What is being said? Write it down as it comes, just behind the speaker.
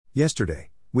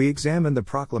Yesterday, we examined the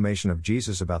proclamation of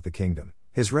Jesus about the kingdom,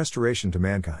 his restoration to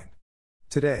mankind.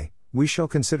 Today, we shall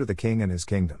consider the king and his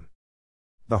kingdom.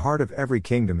 The heart of every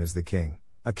kingdom is the king.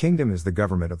 A kingdom is the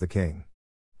government of the king.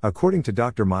 According to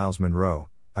Dr. Miles Monroe,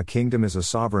 a kingdom is a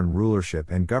sovereign rulership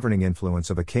and governing influence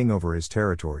of a king over his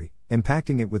territory,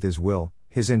 impacting it with his will,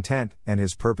 his intent, and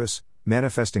his purpose,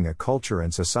 manifesting a culture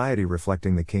and society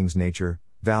reflecting the king's nature,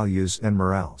 values, and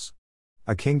morals.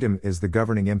 A kingdom is the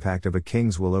governing impact of a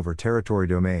king's will over territory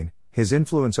domain, his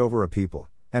influence over a people,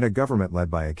 and a government led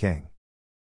by a king.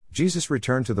 Jesus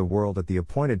returned to the world at the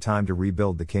appointed time to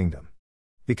rebuild the kingdom.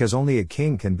 Because only a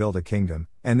king can build a kingdom,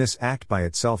 and this act by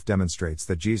itself demonstrates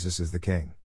that Jesus is the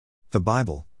king. The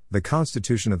Bible, the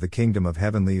constitution of the kingdom of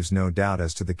heaven, leaves no doubt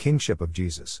as to the kingship of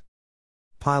Jesus.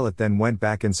 Pilate then went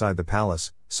back inside the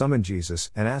palace, summoned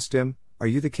Jesus, and asked him, "Are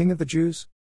you the king of the Jews?"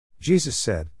 Jesus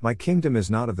said, "My kingdom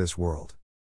is not of this world.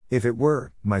 If it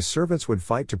were, my servants would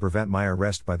fight to prevent my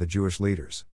arrest by the Jewish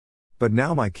leaders. But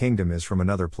now my kingdom is from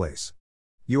another place."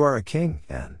 "You are a king,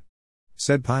 then?"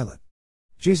 said Pilate.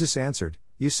 Jesus answered,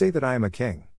 "You say that I am a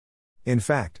king. In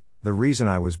fact, the reason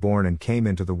I was born and came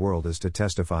into the world is to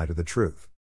testify to the truth.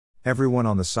 Everyone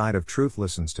on the side of truth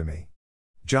listens to me."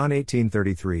 John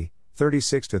 18:33,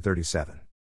 36-37.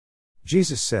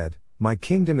 Jesus said, "My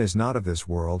kingdom is not of this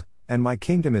world, and my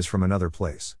kingdom is from another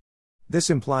place." This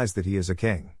implies that he is a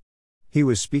king. He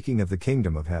was speaking of the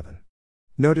kingdom of heaven.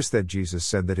 Notice that Jesus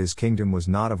said that his kingdom was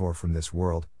not of or from this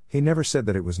world. He never said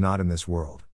that it was not in this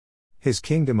world. His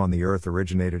kingdom on the earth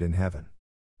originated in heaven.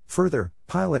 Further,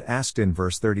 Pilate asked in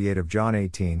verse 38 of John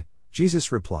 18,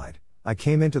 Jesus replied, "I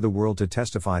came into the world to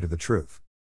testify to the truth."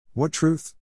 What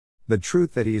truth? The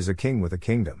truth that he is a king with a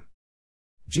kingdom.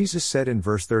 Jesus said in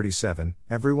verse 37,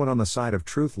 "Everyone on the side of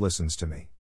truth listens to me."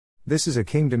 This is a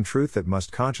kingdom truth that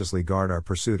must consciously guard our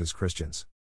pursuit as Christians.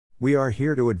 We are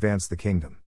here to advance the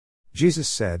kingdom. Jesus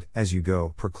said, "As you go,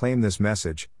 proclaim this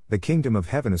message, the kingdom of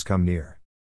heaven has come near."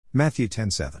 Matthew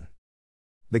 10:7.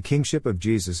 The kingship of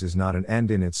Jesus is not an end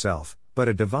in itself, but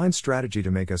a divine strategy to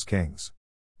make us kings.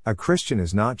 A Christian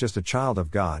is not just a child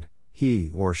of God, he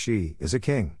or she is a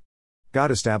king. God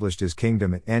established his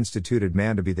kingdom and instituted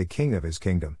man to be the king of his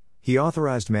kingdom. He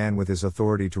authorized man with his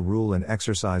authority to rule and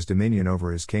exercise dominion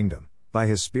over his kingdom. By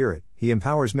his Spirit, he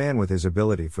empowers man with his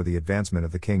ability for the advancement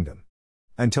of the kingdom.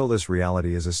 Until this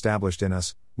reality is established in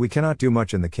us, we cannot do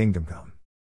much in the kingdom come.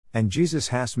 "And Jesus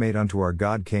hath made unto our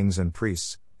God kings and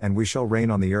priests, and we shall reign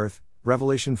on the earth."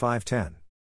 Revelation 5:10.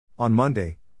 On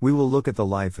Monday, we will look at the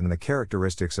life and the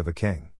characteristics of a king.